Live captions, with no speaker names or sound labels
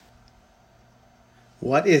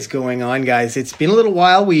What is going on, guys? It's been a little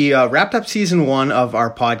while. We wrapped up season 1 of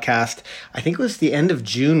our podcast. I think it was the end of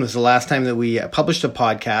June was the last time that we published a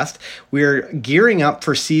podcast. We're gearing up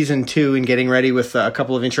for season 2 and getting ready with a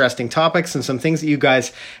couple of interesting topics and some things that you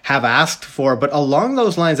guys have asked for. But along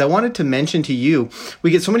those lines, I wanted to mention to you, we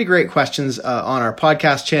get so many great questions on our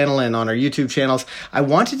podcast channel and on our YouTube channels. I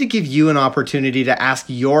wanted to give you an opportunity to ask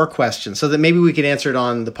your questions so that maybe we could answer it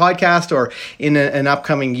on the podcast or in an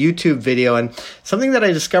upcoming YouTube video. And something that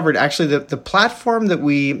I discovered, actually, the platform that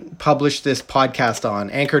we publish this podcast on,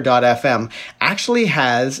 Anchor.fm, actually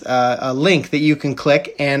has a link that you can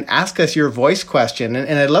click and ask us your voice question.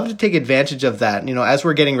 And I'd love to take advantage of that. You know, as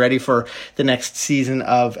we're getting ready for the next season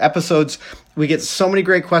of episodes, we get so many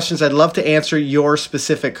great questions. I'd love to answer your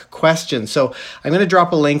specific questions. So I'm going to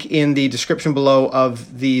drop a link in the description below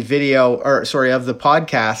of the video, of the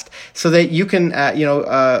podcast, so that you can,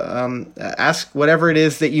 ask whatever it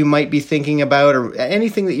is that you might be thinking about or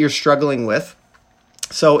anything that you're struggling with.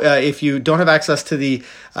 So if you don't have access to the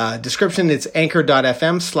description, it's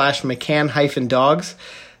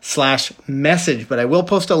anchor.fm/McCann-dogs/message, but I will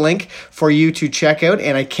post a link for you to check out,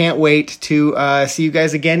 and I can't wait to see you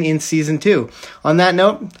guys again in season 2. On that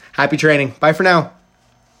note, happy training. Bye for now.